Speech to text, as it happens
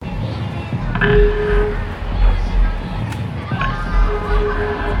Hello,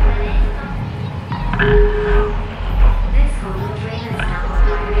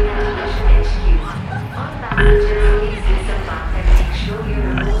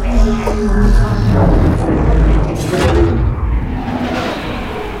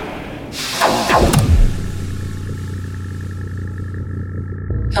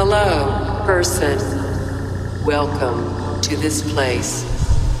 person. Welcome to this place.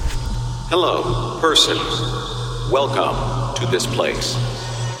 Hello, person. Welcome to this place.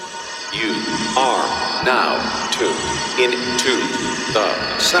 You are now tuned into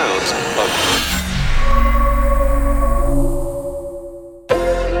the sounds of...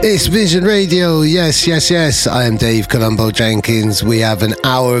 It's Vision Radio, yes. I am Dave Colombo Jenkins. We have an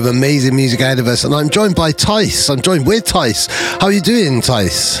hour of amazing music ahead of us, and I'm joined by Tice. I'm joined with Tice. How are you doing,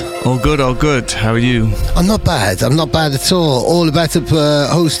 Tice? All good. How are you? I'm not bad at all about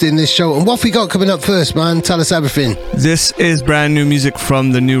hosting this show. And what have we got coming up first, man? Tell us everything. This is brand new music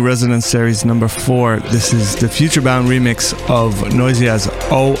from the new Resonance Series number 4. This is the Future Bound remix of Noizia's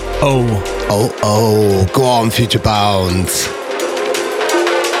Oh Oh. Go on, Future Bound.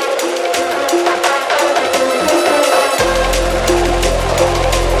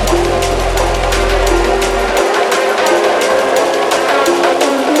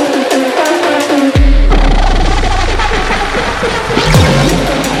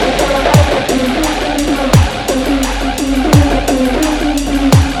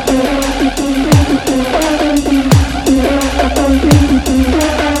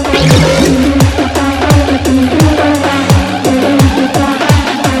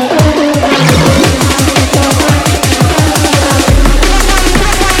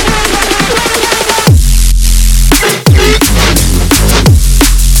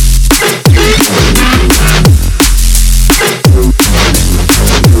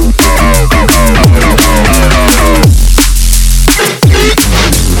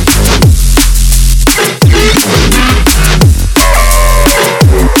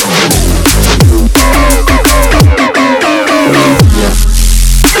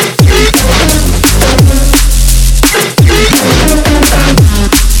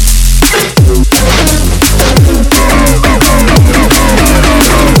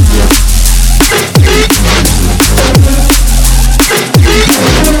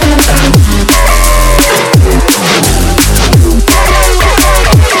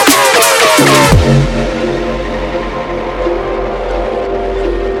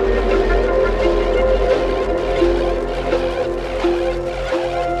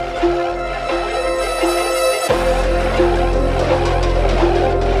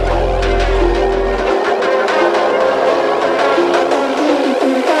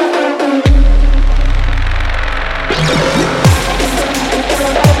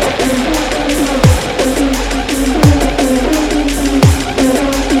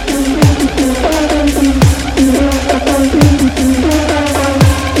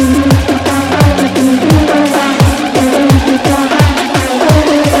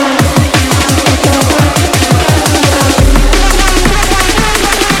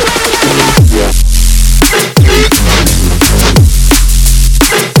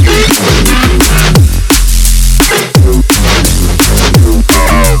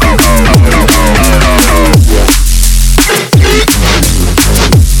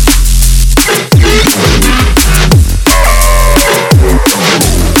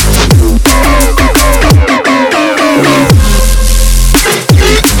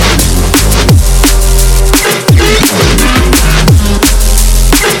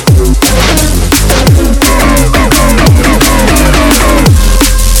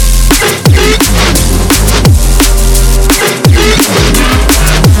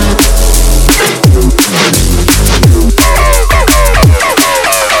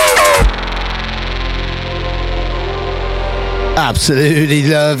 Absolutely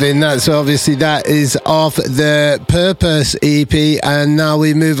loving that. So obviously that is off the Purpose EP, and now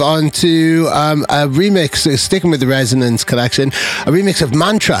we move on to a remix, sticking with the Resonance collection, a remix of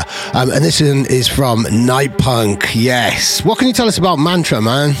Mantra, and this one is from Night Punk. Yes. What can you tell us about Mantra,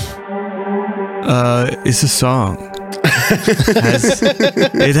 man? It's a song.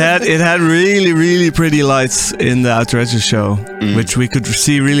 It had really pretty lights in the Outrageous show, which we could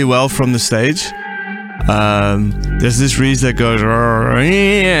see really well from the stage. There's this reeds that goes,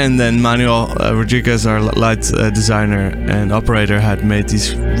 and then Manuel Rodriguez, our light designer and operator, had made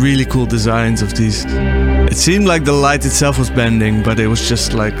these really cool designs of these. It seemed like the light itself was bending, but it was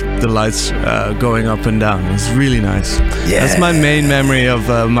just like the lights going up and down. It was really nice. Yeah. That's my main memory of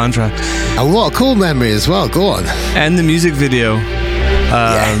Mantra. And what a cool memory as well. Go on. And the music video.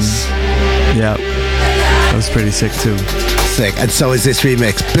 Yes. Yeah, that was pretty sick too. Sick. And so is this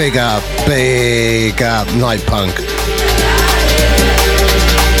remix. Big up Night Punk.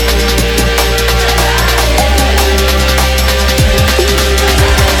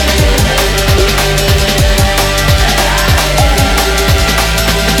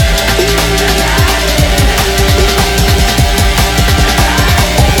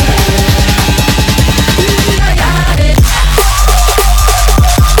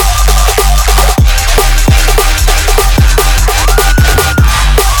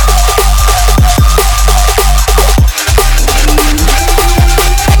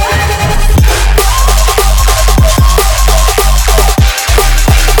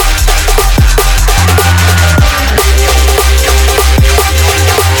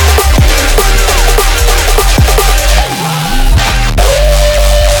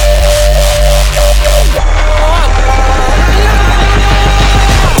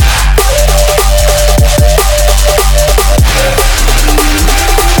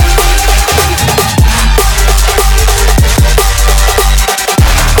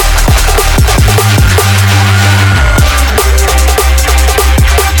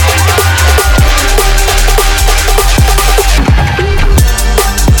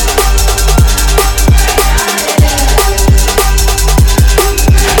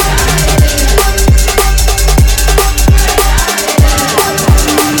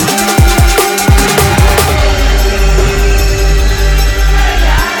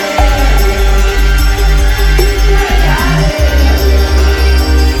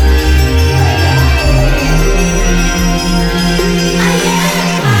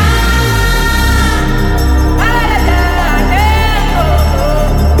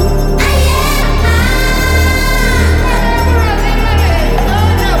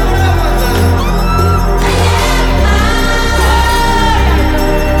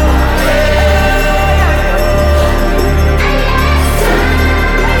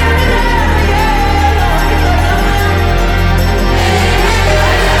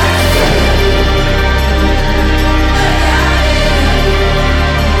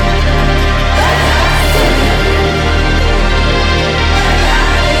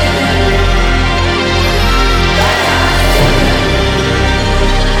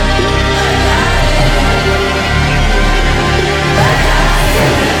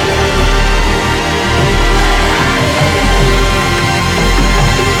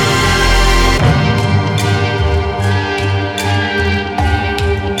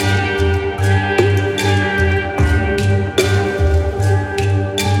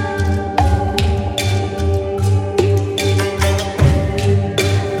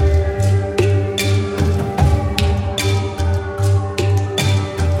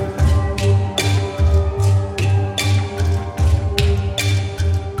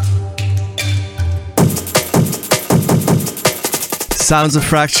 Sounds of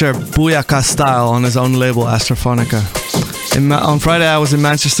Fracture, Booyaka style, on his own label Astrophonica. On Friday I was in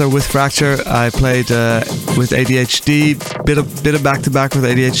Manchester with Fracture. I played with ADHD, bit of back-to-back with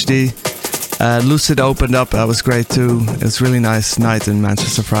ADHD. Lucid opened up, that was great too. It was a really nice night in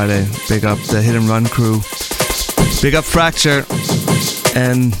Manchester Friday. Big up the Hit and Run crew. Big up Fracture,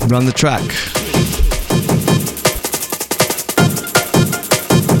 and run the track.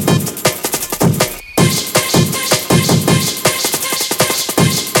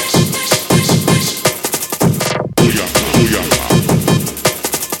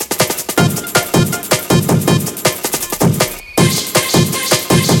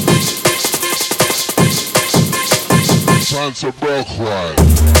 Santa Brooklyn.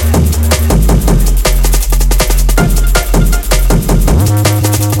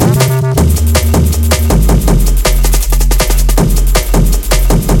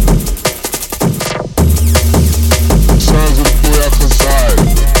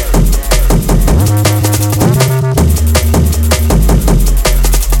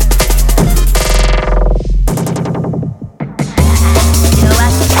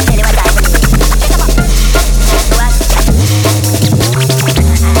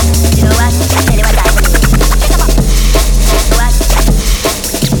 You know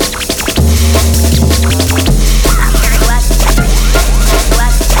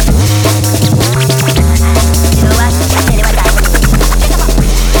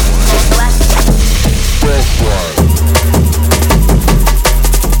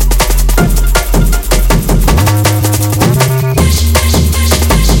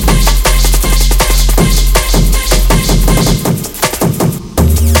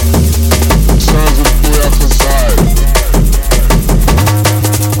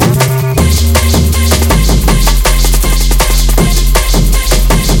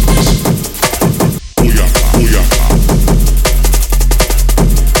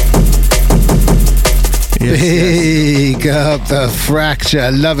up the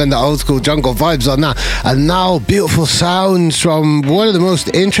Fracture, loving the old school jungle vibes on that. And now beautiful sounds from one of the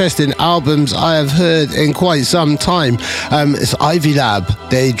most interesting albums I have heard in quite some time. It's Ivy Lab.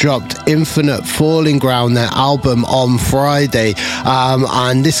 They dropped Infinite Falling Ground, their album, on Friday,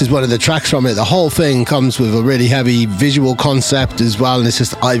 and this is one of the tracks from it. The whole thing comes with a really heavy visual concept as well, and it's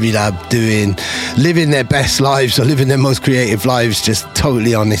just Ivy Lab living their best lives, or living their most creative lives, just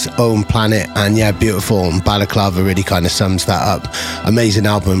totally on its own planet. And yeah, beautiful. And Balaclava really kind of sums that up. Amazing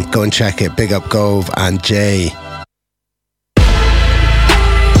album. Go and check it. Big up Gove and Jay.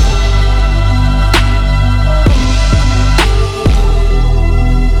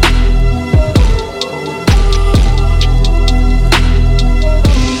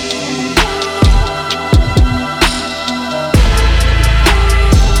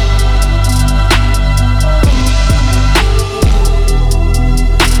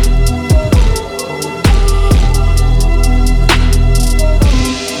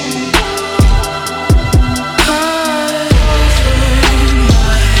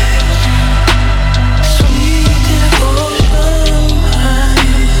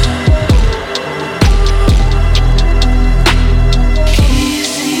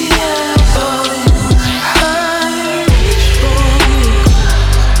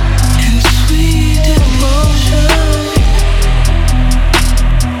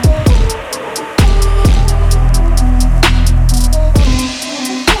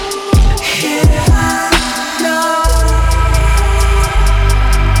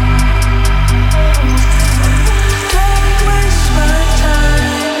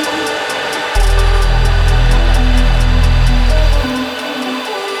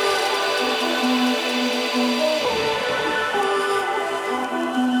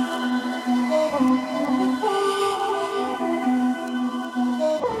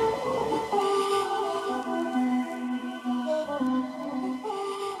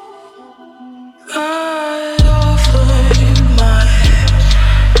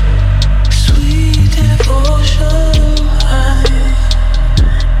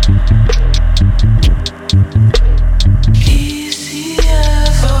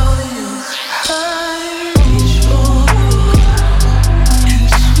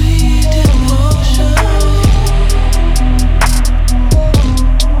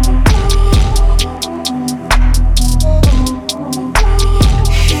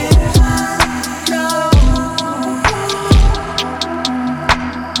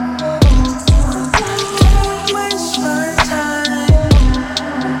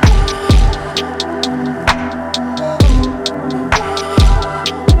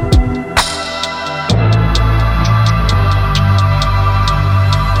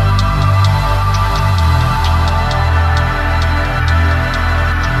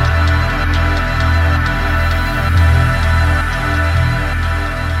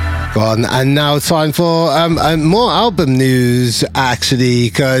 And now time for more album news, actually,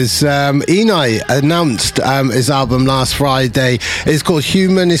 because Enei announced his album last Friday. It's called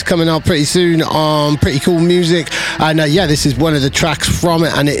Human. It's coming out pretty soon on Pretty Cool Music. And yeah, this is one of the tracks from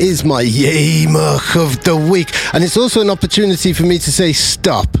it, and it is my Yay Muck of the week. And it's also an opportunity for me to say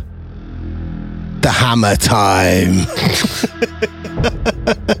stop. The hammer time.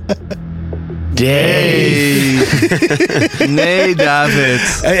 Dave. Nee, David.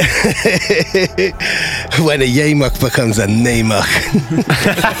 When a Yaymuck becomes a Naymuck.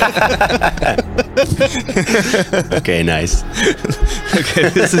 Okay, nice. Okay,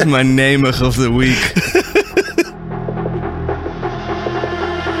 this is my Naymuck of the week.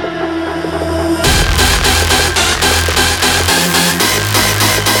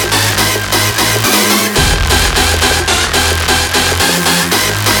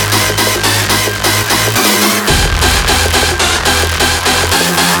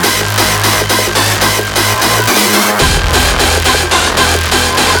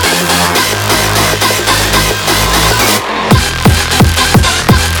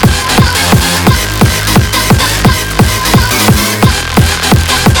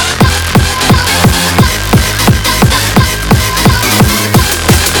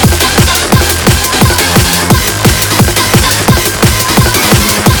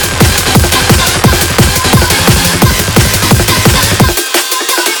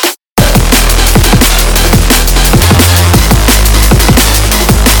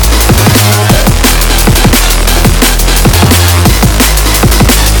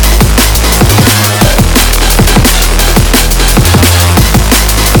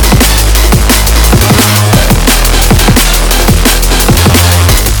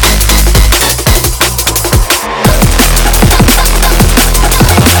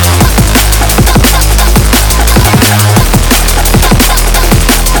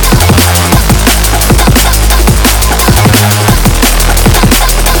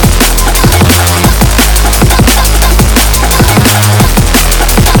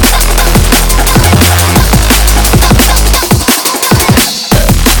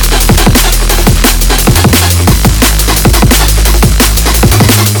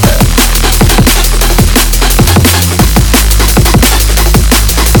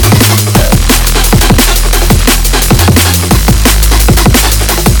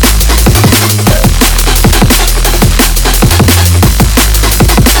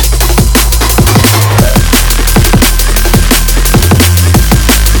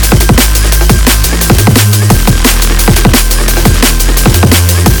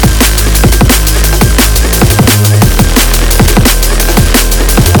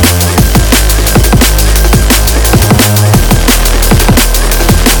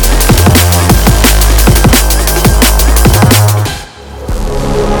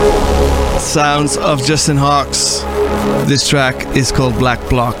 sounds of Justin Hawks. This track is called Black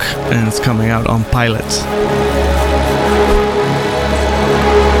Block and it's coming out on Pilot.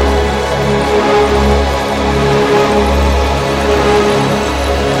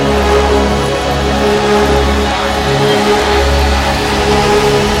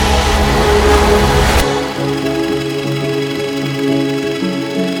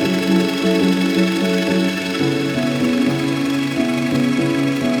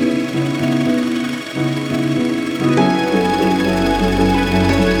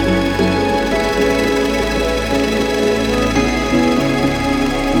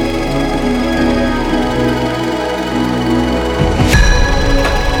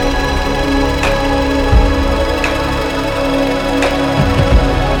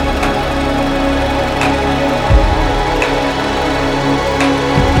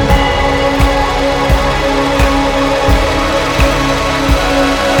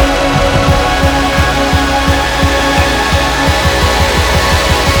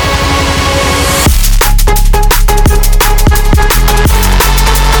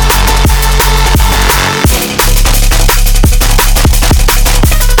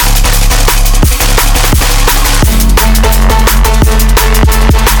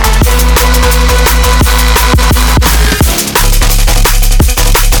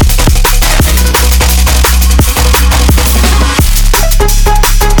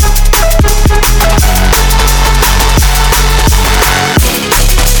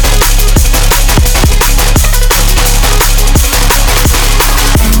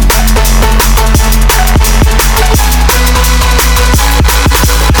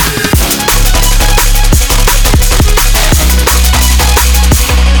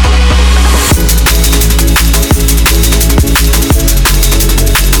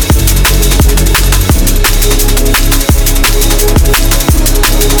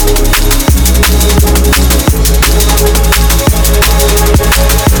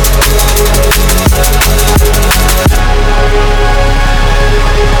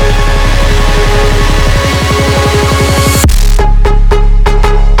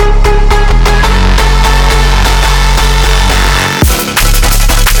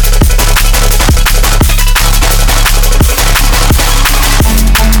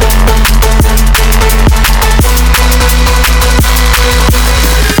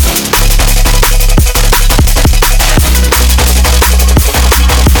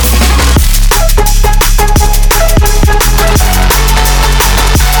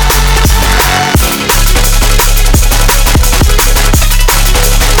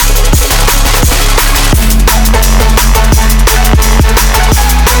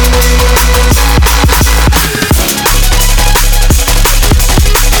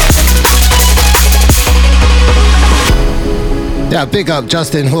 Yeah, big up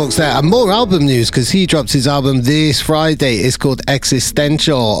Justin Hawks there. And more album news, because he drops his album this Friday. It's called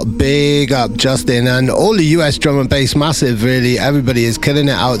Existential. Big up Justin and all the US drum and bass massive, really. Everybody is killing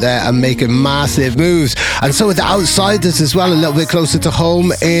it out there and making massive moves. And so with the Outsiders as well, a little bit closer to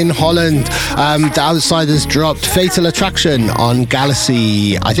home in Holland. The Outsiders dropped Fatal Attraction on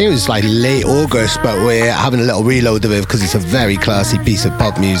Galaxy. I think it was like late August, but we're having a little reload of it because it's a very classy piece of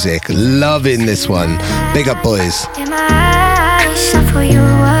pop music. Loving this one. Big up, boys. For you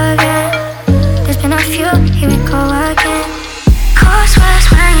again. There's been a few, here we go again. Cold sweats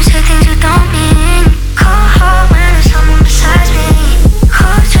when you say things you don't mean. Cold heart when there's someone besides me.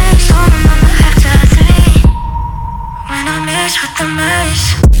 Cold drinks, don't remember after 3. When I miss with the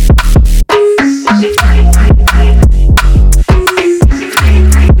mice.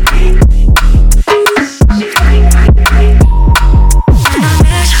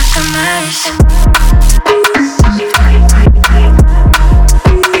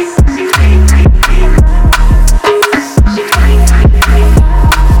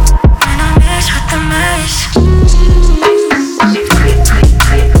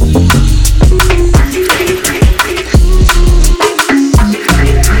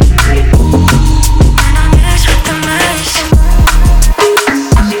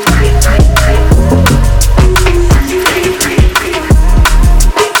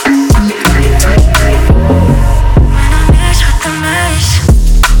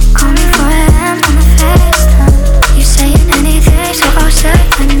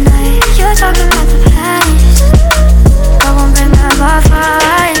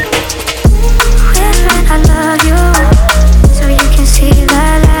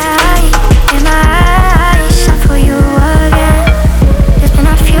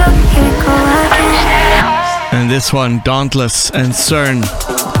 This one, Dauntless and CERN,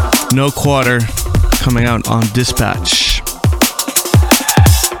 No Quarter, coming out on Dispatch.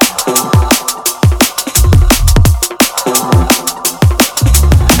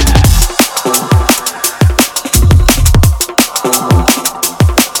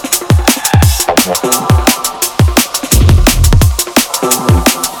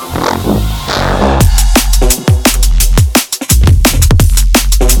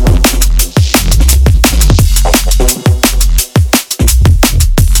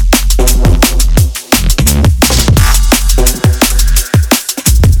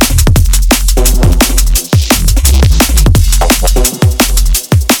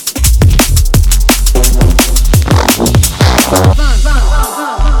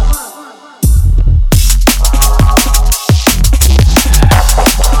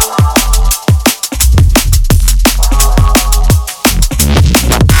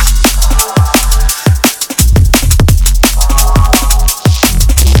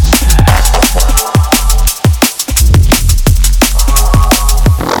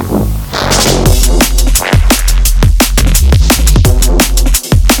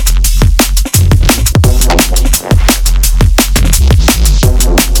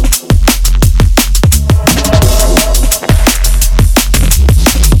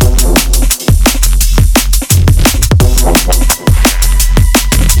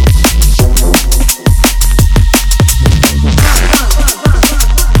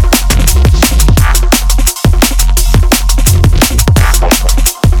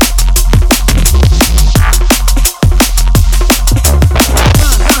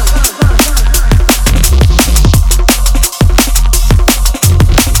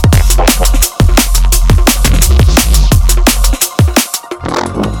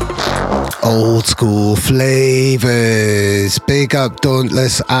 School Flavours. Big up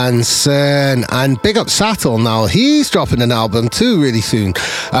Dauntless and CERN. And big up Sattel now. He's dropping an album too really soon.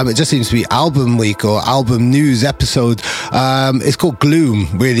 It just seems to be album week or album news episode. It's called Gloom.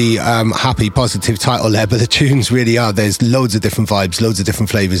 Really happy, positive title there, but the tunes really are. There's loads of different vibes, loads of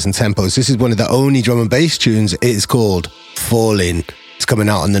different flavours and tempos. This is one of the only drum and bass tunes. It is called Falling. It's coming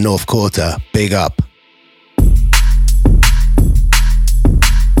out on the North Quarter. Big up.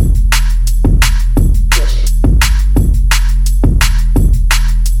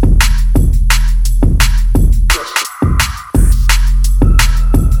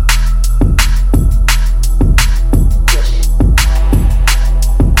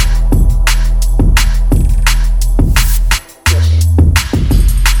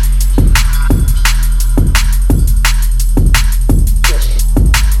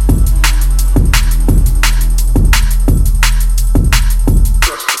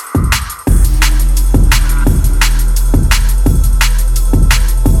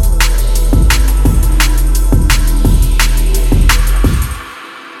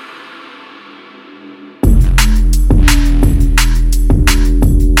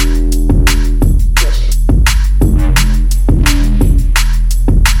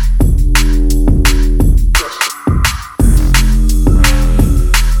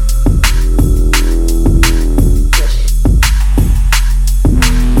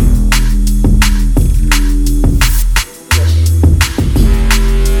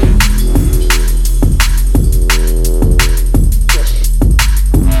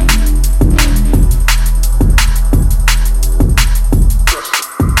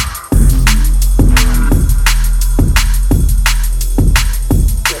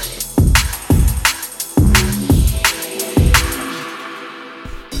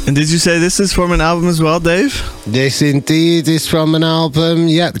 And did you say this is from an album as well, Dave? This indeed is from an album,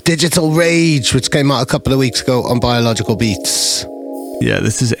 yep, Digital Rage, which came out a couple of weeks ago on Biological Beats. Yeah,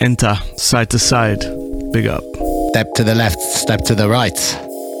 this is Enter, Side to Side. Big up. Step to the left, step to the right.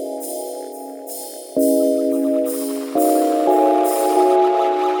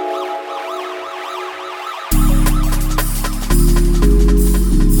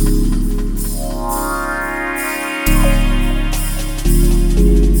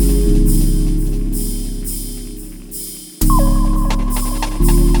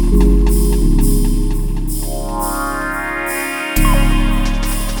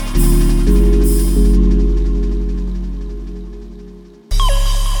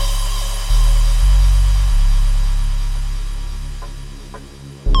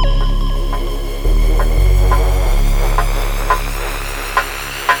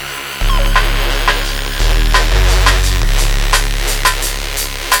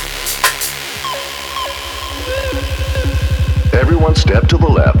 Everyone step to the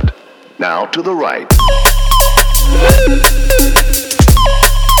left. Now to the right.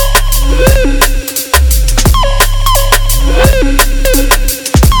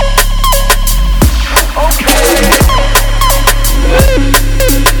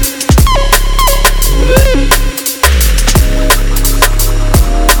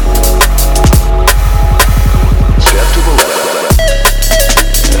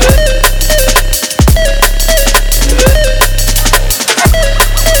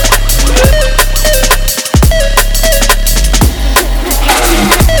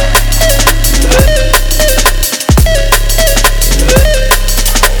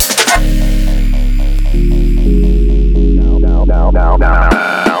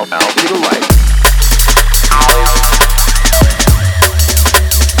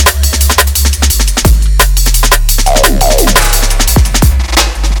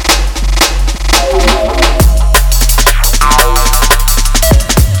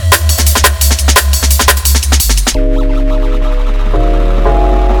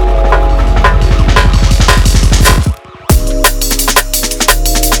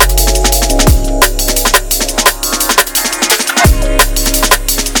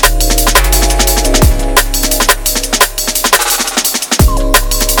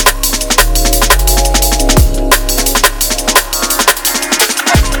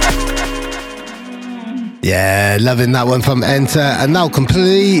 Yeah, loving that one from Enter, and now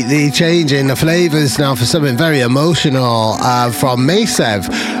completely changing the flavours now for something very emotional from Masev.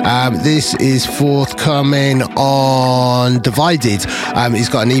 This is forthcoming on Divided. He's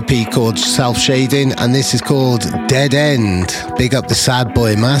got an EP called Self Shading, and this is called Dead End. Big up the Sad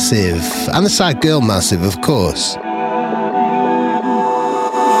Boy Massive, and the Sad Girl Massive, of course.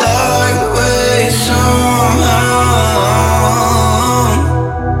 Somehow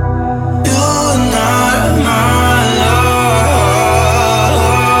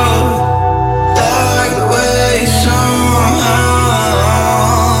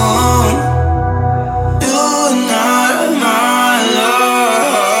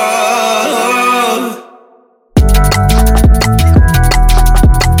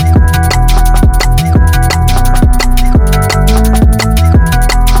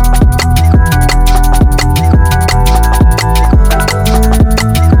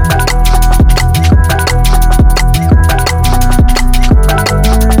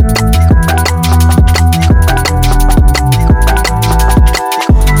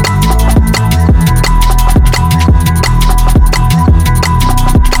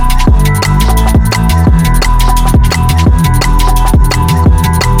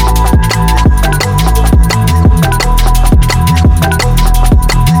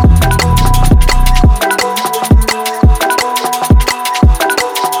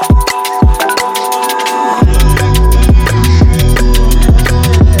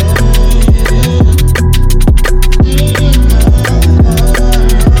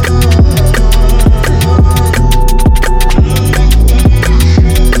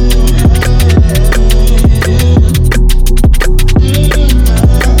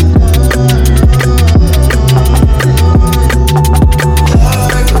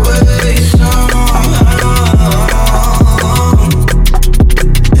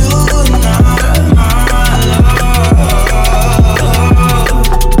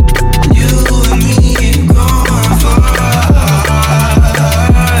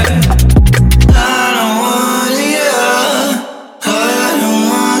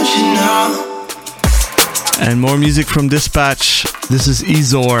More music from Dispatch. This is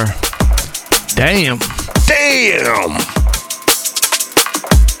Ezor. Damn.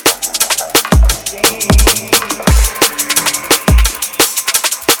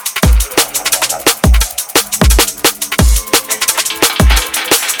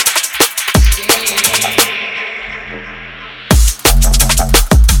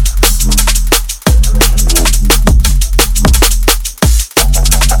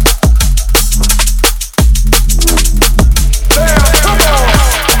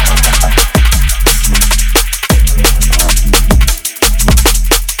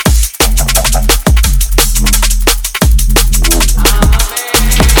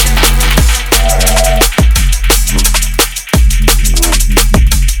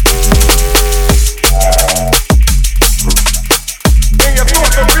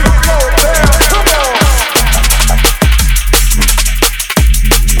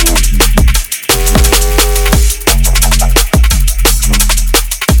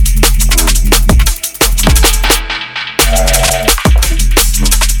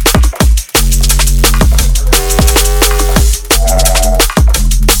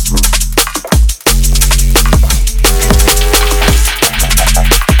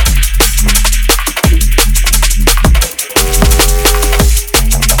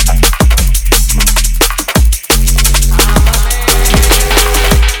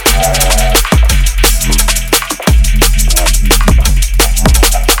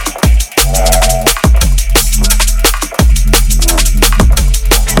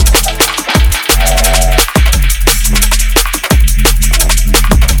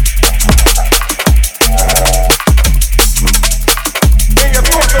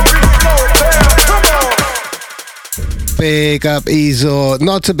 Big up Ezor,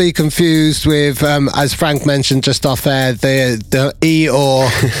 not to be confused with, as Frank mentioned just off air, the Eeyore,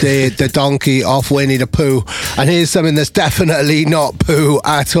 the donkey off Winnie the Pooh. And here's something that's definitely not Pooh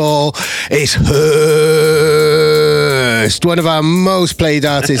at all. It's Hurst, one of our most played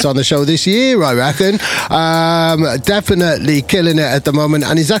artists on the show this year, I reckon. Definitely killing it at the moment,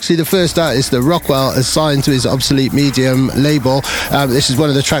 and he's actually the first artist that Rockwell has signed to his Obsolete Medium label. This is one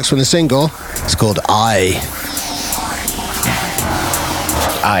of the tracks from the single. It's called Eyes.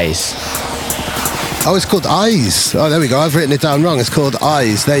 Oh, it's called Eyes. Oh, there we go. I've written it down wrong. It's called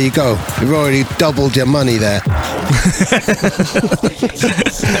Eyes. There you go. You've already doubled your money there.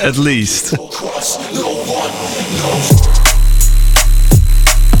 At least.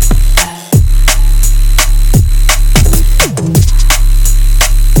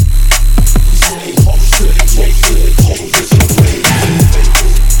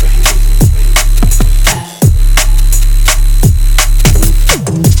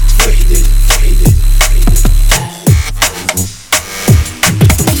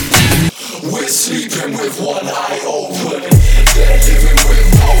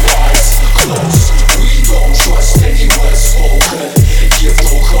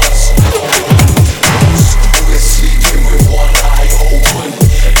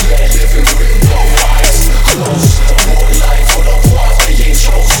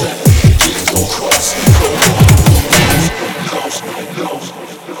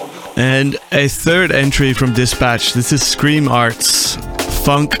 And a third entry from Dispatch. This is Scream Arts,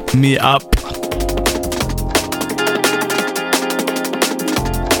 Funk Me Up.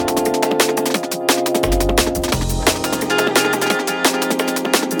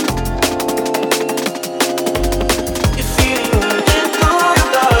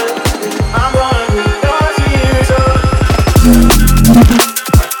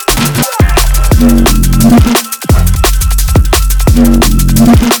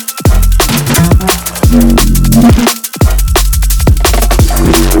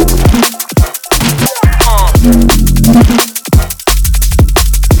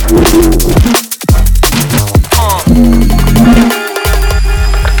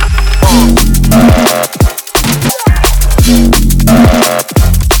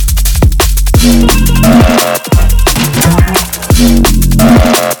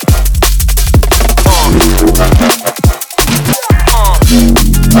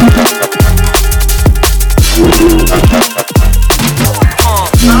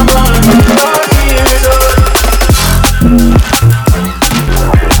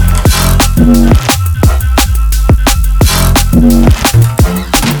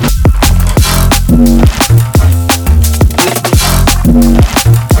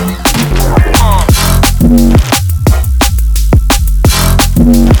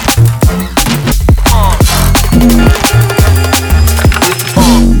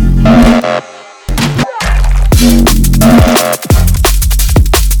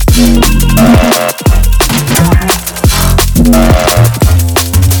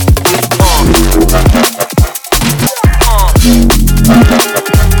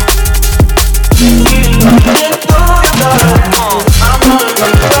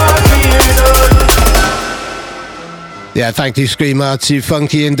 Yeah, thank you, Screamer, to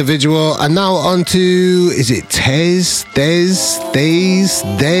Funky Individual. And now on to, is it Tez?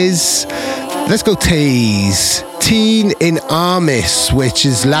 Let's go Tez. Teen in Armis, which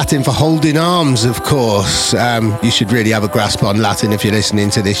is Latin for holding arms, of course. You should really have a grasp on Latin if you're listening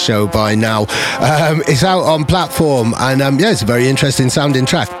to this show by now. It's out on Platform, and yeah, it's a very interesting sounding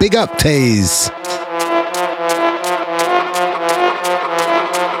track. Big up, Tez.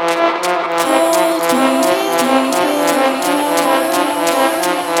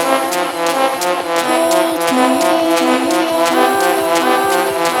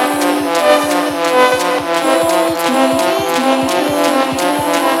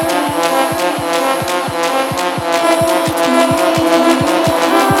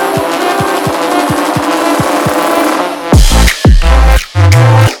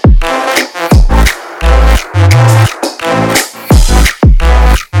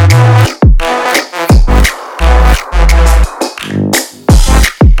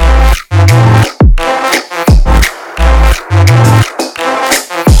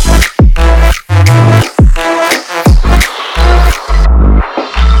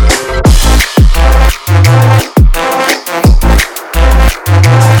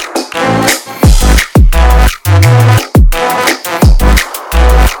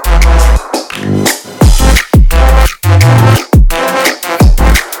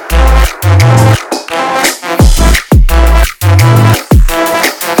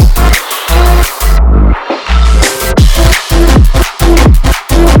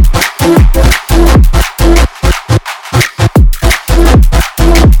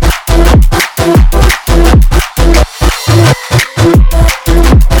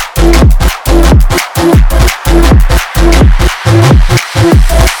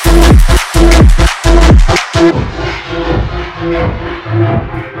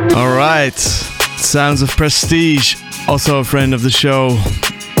 Sounds of Prestige, also a friend of the show.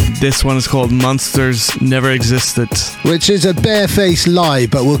 This one is called Monsters Never Existed. Which is a barefaced lie,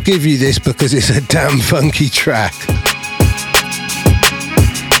 but we'll give you this because it's a damn funky track.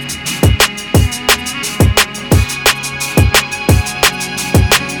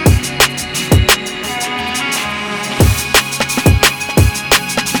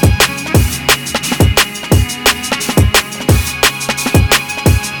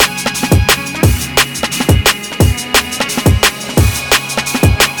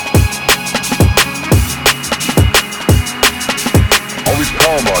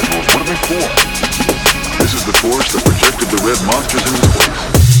 This is the force that projected the red monsters into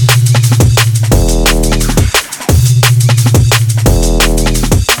space.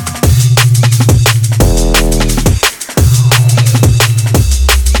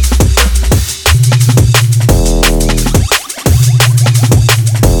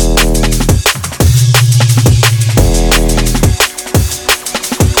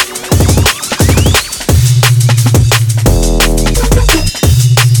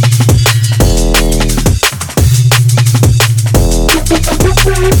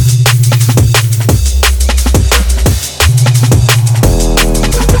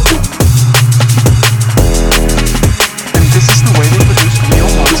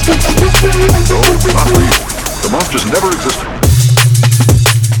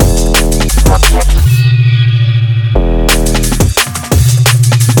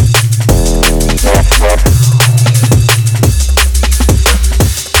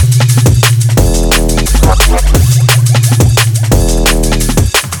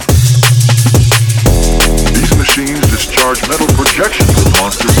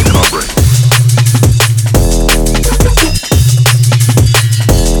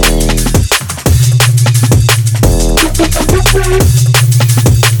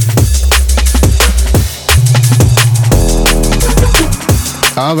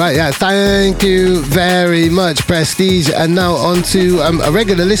 All right, yeah, thank you very much, Prestige. And now on to a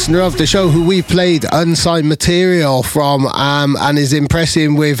regular listener of the show who we played unsigned material from and is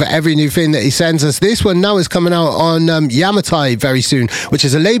impressing with every new thing that he sends us. This one now is coming out on Yamatai very soon, which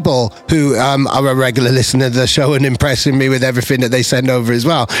is a label who are a regular listener of the show and impressing me with everything that they send over as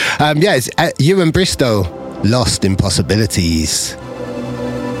well. Yeah, it's Ewan Bristow, Lost in Possibilities.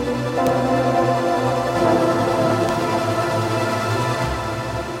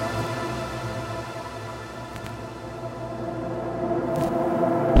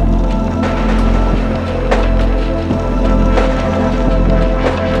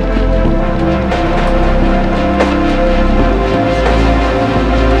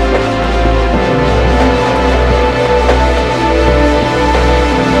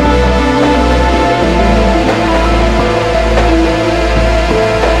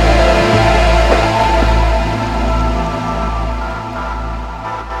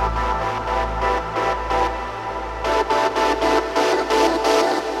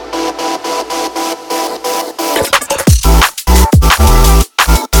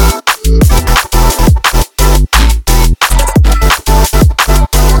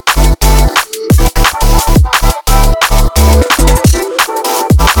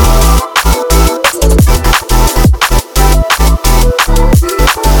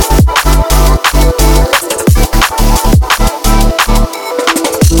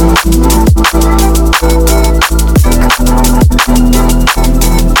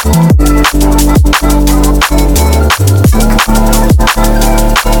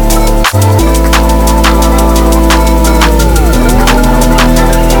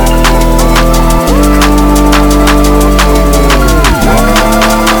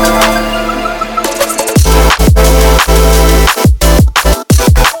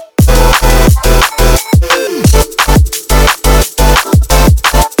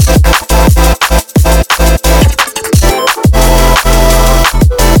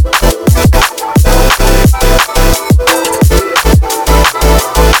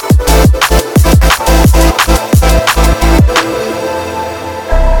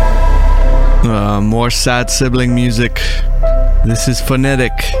 sad sibling music. This is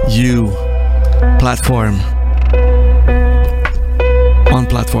Phonetic U Platform. On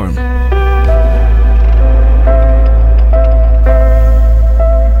Platform.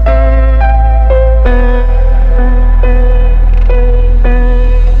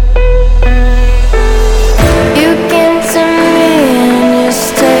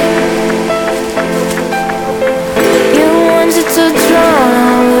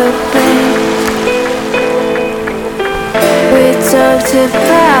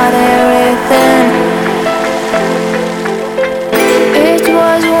 About everything. It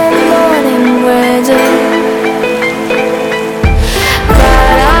was one morning with you,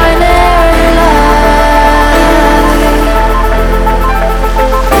 but I never lied.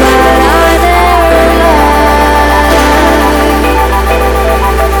 But I never lied.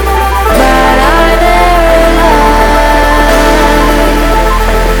 But I never lied.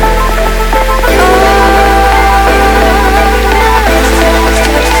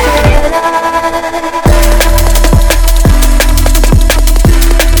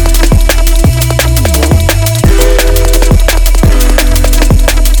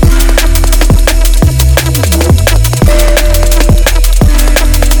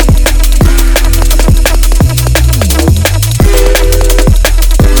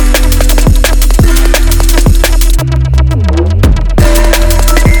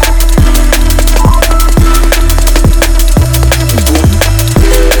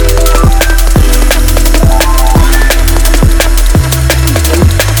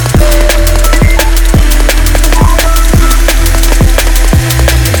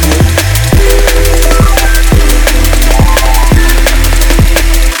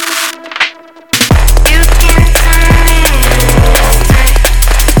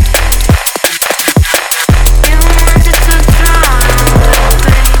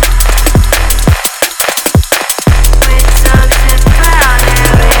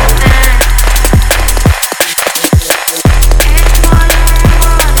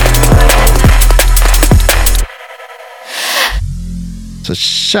 So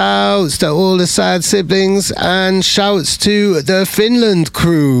shouts to all the sad siblings and shouts to the Finland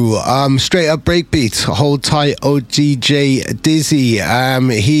crew. Straight Up Breakbeat, hold tight, OGJ Dizzy.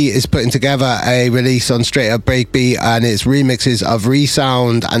 He is putting together a release on Straight Up Breakbeat and it's remixes of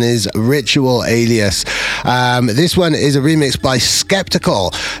Resound and his Ritual alias. This one is a remix by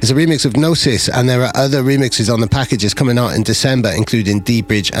Skeptical. It's a remix of Gnosis, and there are other remixes on the packages coming out in December, including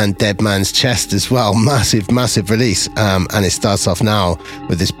D-Bridge and Dead Man's Chest as well. Massive release. And it starts off now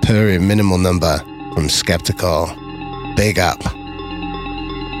with this purring minimal number from Skeptical. Big up.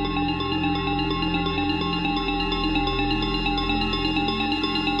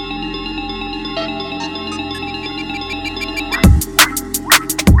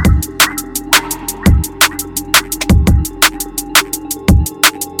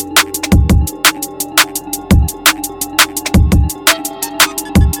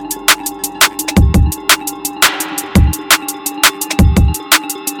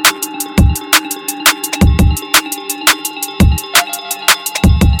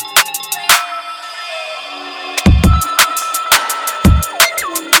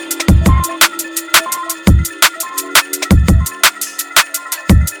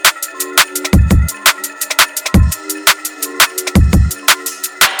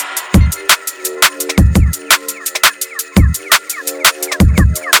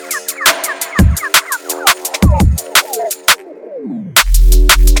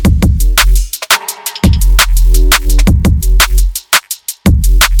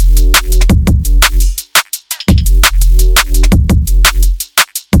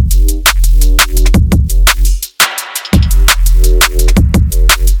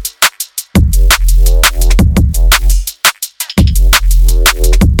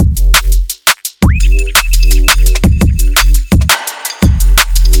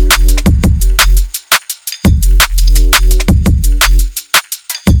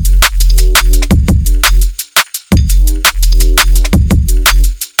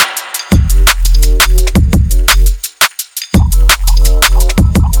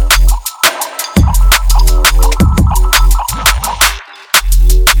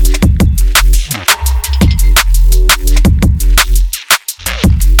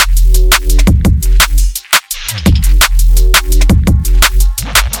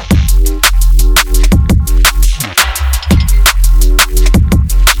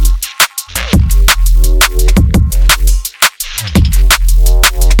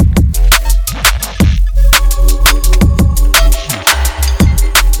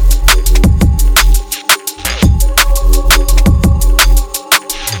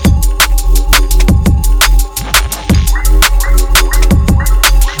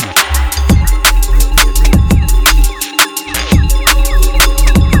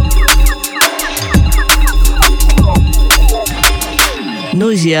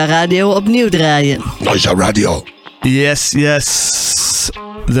 Noisia Radio opnieuw draaien. Noisia Radio. Yes, yes.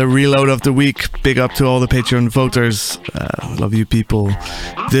 The reload of the week. Big up to all the Patreon voters. Love you people.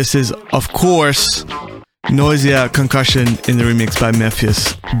 This is, of course, Noisia Concussion in the remix by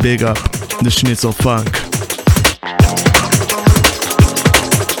Mephius. Big up the Schnitzel Funk.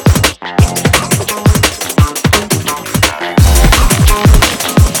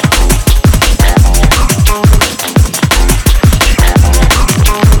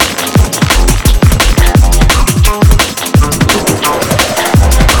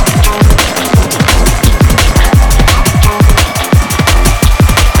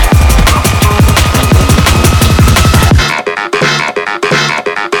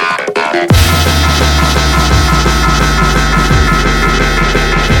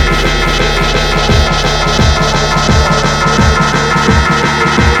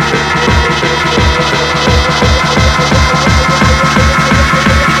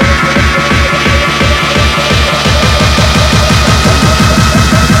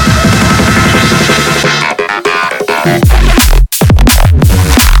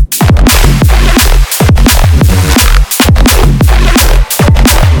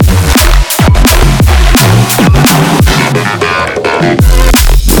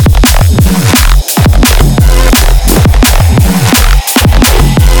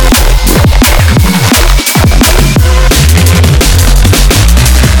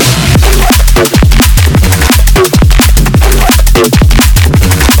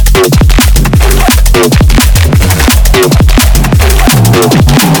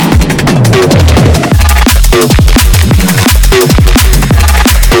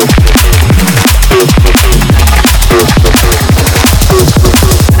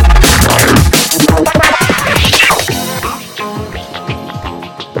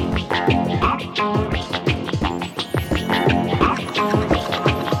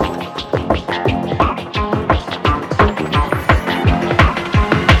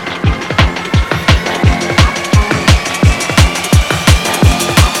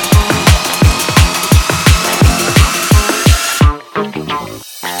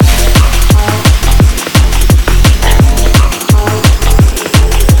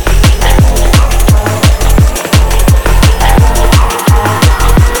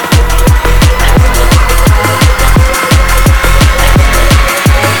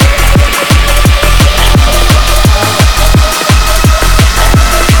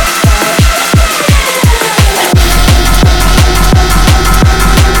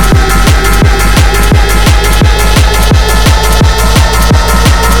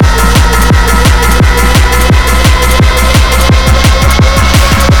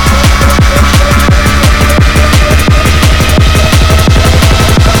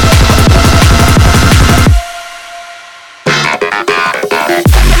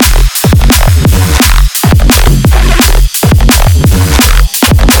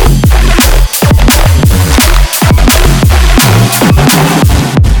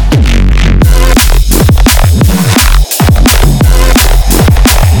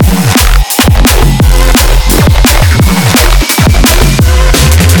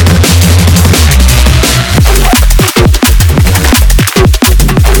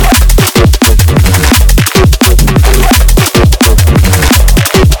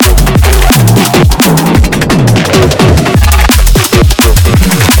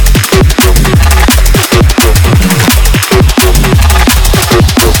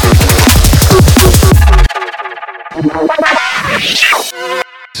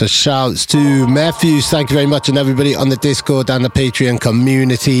 So shouts to Mephius, thank you very much, and everybody on the Discord and the Patreon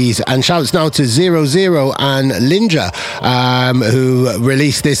communities. And shouts now to 00 and Linja, who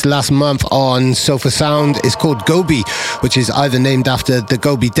released this last month on Sofa Sound. It's called Gobi, which is either named after the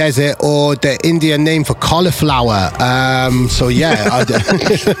Gobi Desert or the Indian name for cauliflower. So yeah,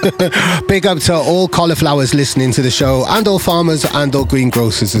 big up to all cauliflowers listening to the show, and all farmers and all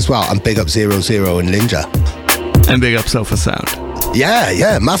greengrocers as well. And big up 00 and Linja. And big up Sofa Sound.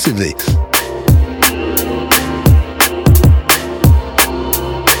 Yeah, massively.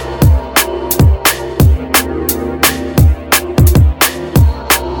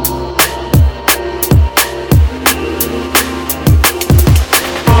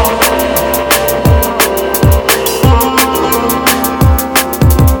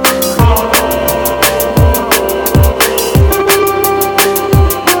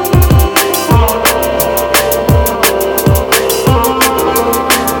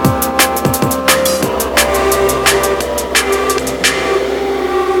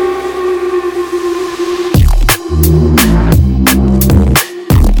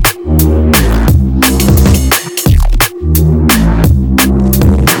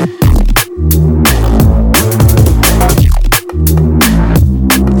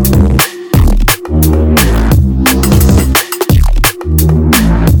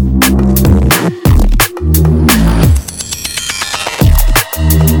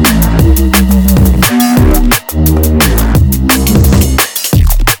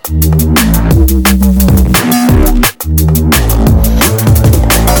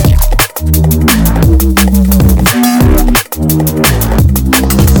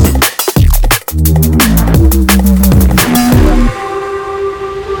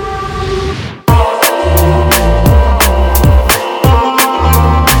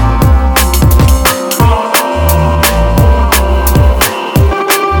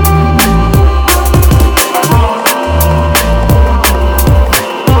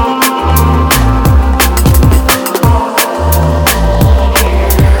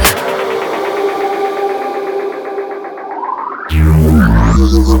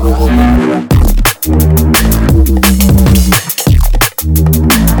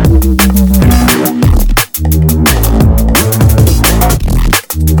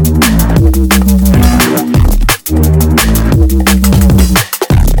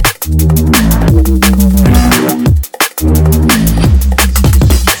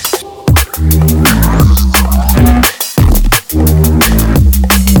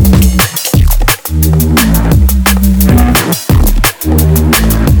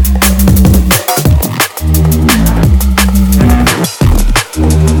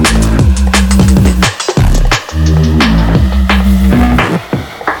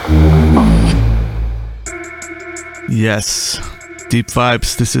 Yes, deep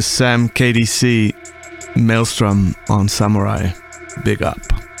vibes. This is Sam KDC, Maelstrom on Samurai. Big up.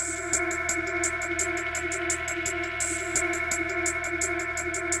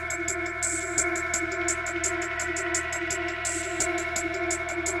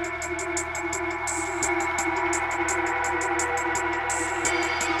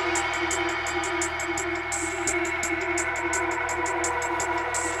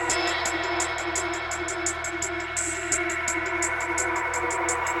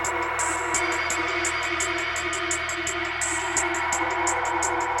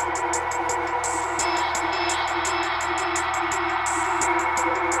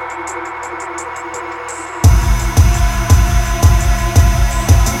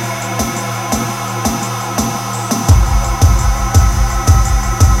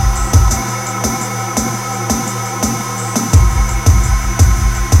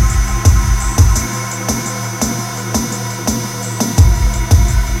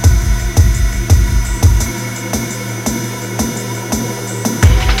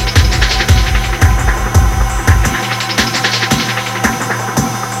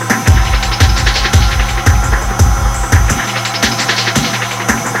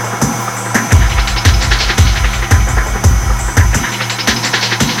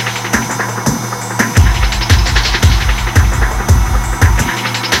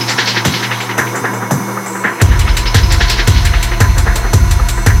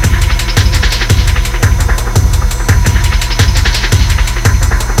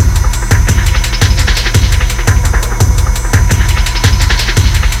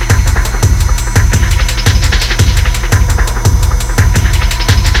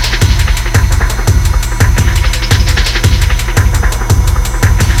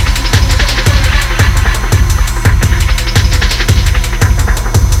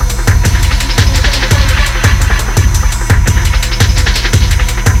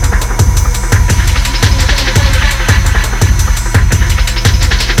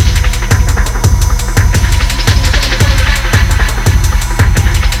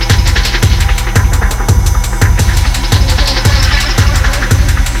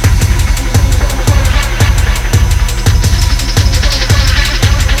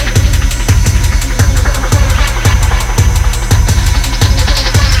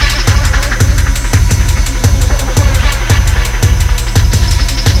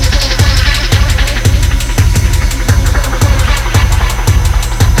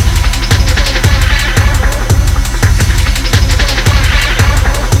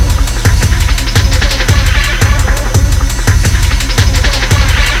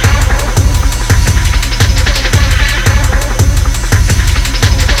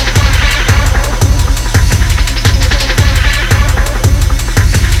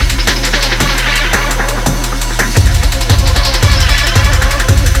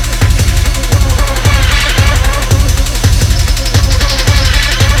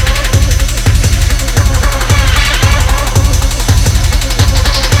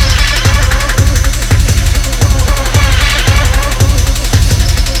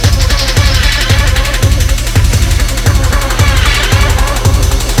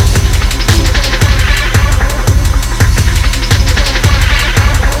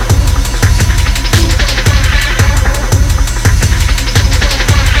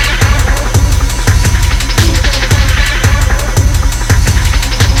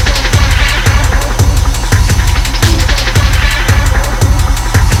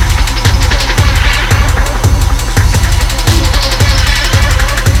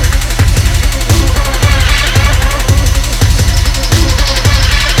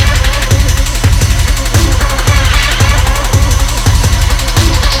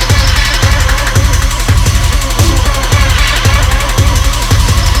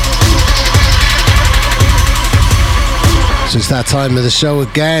 So it's that time of the show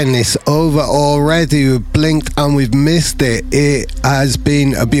again. It's over already. We've blinked and we've missed it. It has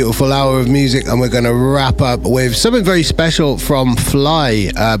been a beautiful hour of music, and we're going to wrap up with something very special from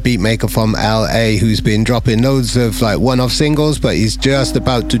Fly, a beatmaker from LA who's been dropping loads of like one-off singles, but he's just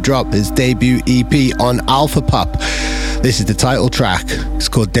about to drop his debut EP on Alpha Pop. This is the title track. It's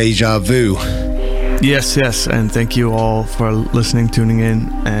called Deja Vu. Yes, and thank you all for listening, tuning in,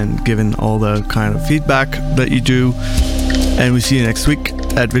 and giving all the kind of feedback that you do. And we see you next week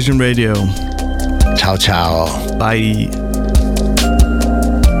at Vision Radio. Ciao, ciao. Bye.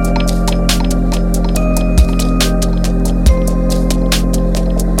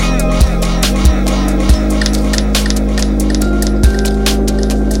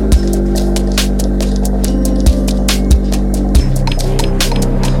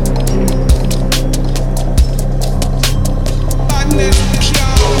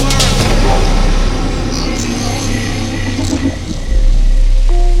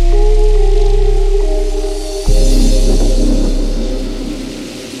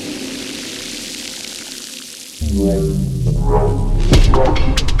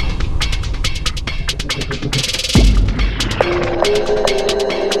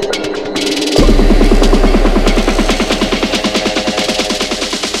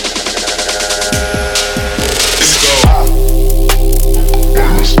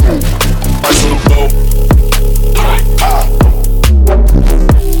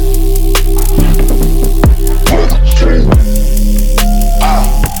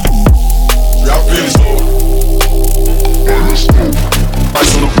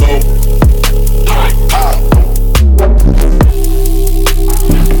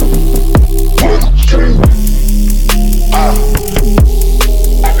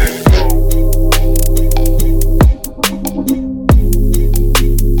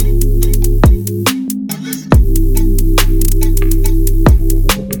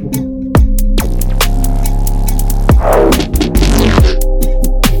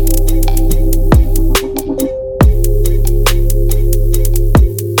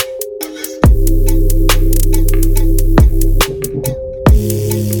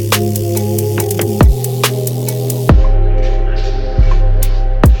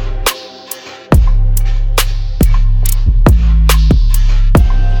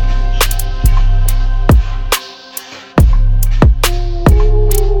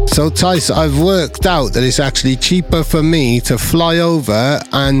 So, Tice, I've worked out that it's actually cheaper for me to fly over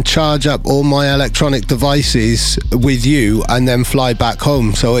and charge up all my electronic devices with you and then fly back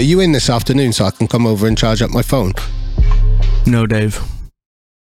home. So, are you in this afternoon so I can come over and charge up my phone? No, Dave.